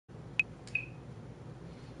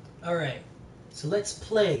Alright, so let's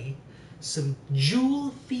play some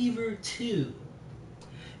Jewel Fever 2.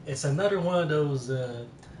 It's another one of those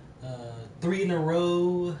 3 in a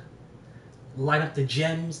row, line up the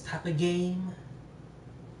gems type of game.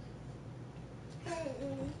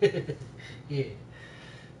 Yeah.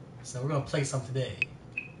 So we're gonna play some today.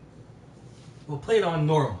 We'll play it on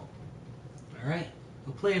normal. Alright?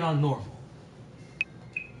 We'll play it on normal.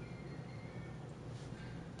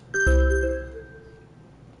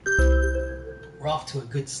 We're off to a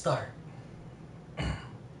good start.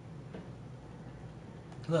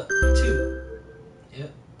 Look, 2.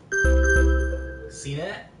 Yep. See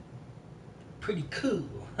that? Pretty cool,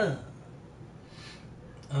 huh?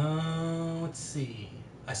 Let's see.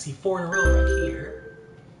 I see 4 in a row right here.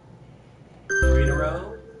 3 in a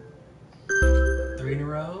row. 3 in a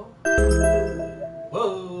row.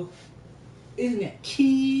 Whoa! Isn't that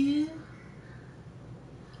cute?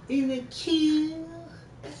 Isn't it cute?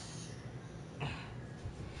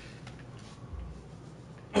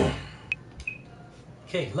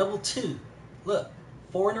 Okay, level 2. Look,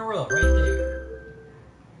 4 in a row right there.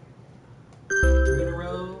 3 in a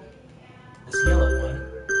row. This yellow one.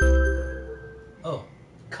 Oh,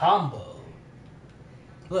 combo.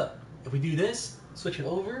 Look, if we do this, switch it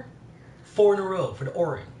over, 4 in a row for the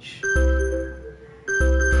orange.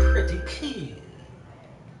 Pretty cool.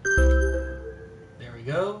 There we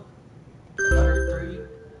go. Another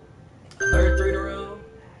 3. Another 3 in a row.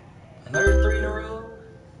 Another 3 in a row.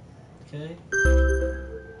 Okay.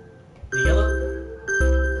 The yellow.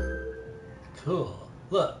 Cool.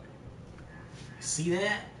 Look. See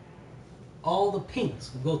that? All the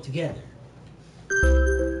pinks will go together.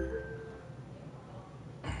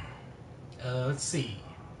 Let's see.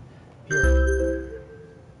 Here.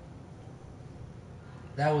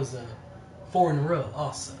 That was a 4 in a row.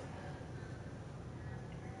 Awesome.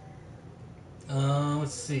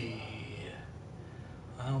 Let's see.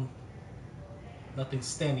 Nothing's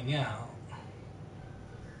standing out.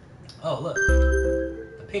 Oh, look.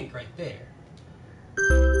 The pink right there.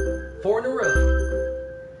 4 in a row.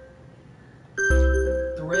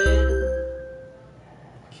 The red.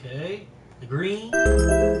 Okay. The green.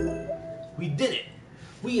 We did it.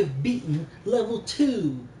 We have beaten level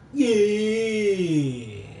 2.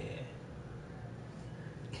 Yeah.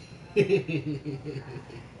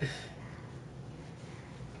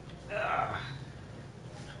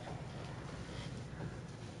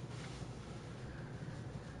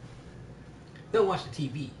 Don't watch the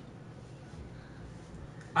TV.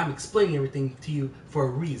 I'm explaining everything to you for a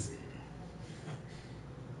reason.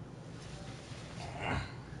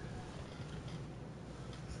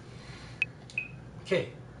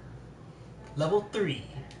 Okay. Level 3.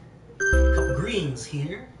 Couple greens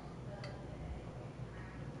here.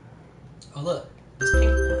 Oh look, this pink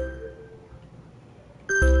one.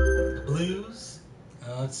 The blues.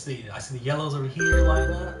 Let's see. I see the yellows over here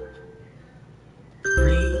lining up.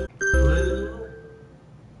 Green, blue,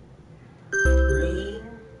 green,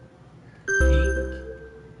 pink,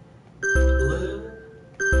 blue.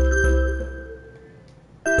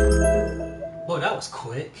 Boy, that was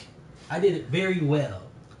quick. I did it very well.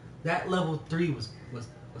 That level 3 was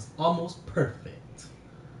almost perfect.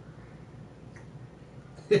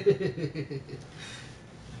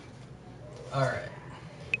 All right.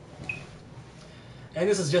 And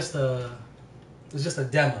this is just a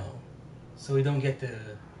demo, so we don't get to.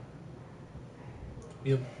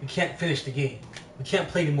 We can't finish the game. We can't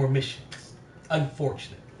play any more missions,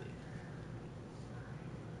 unfortunately.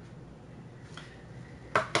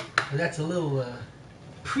 But that's a little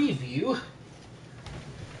preview.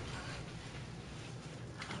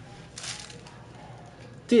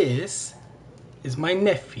 This is my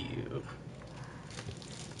nephew.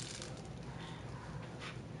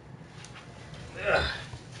 Ugh.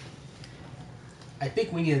 I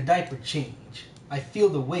think we need a diaper change. I feel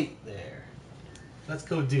the weight there. Let's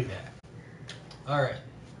go do that. Alright.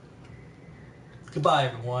 Goodbye,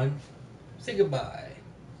 everyone. Say goodbye.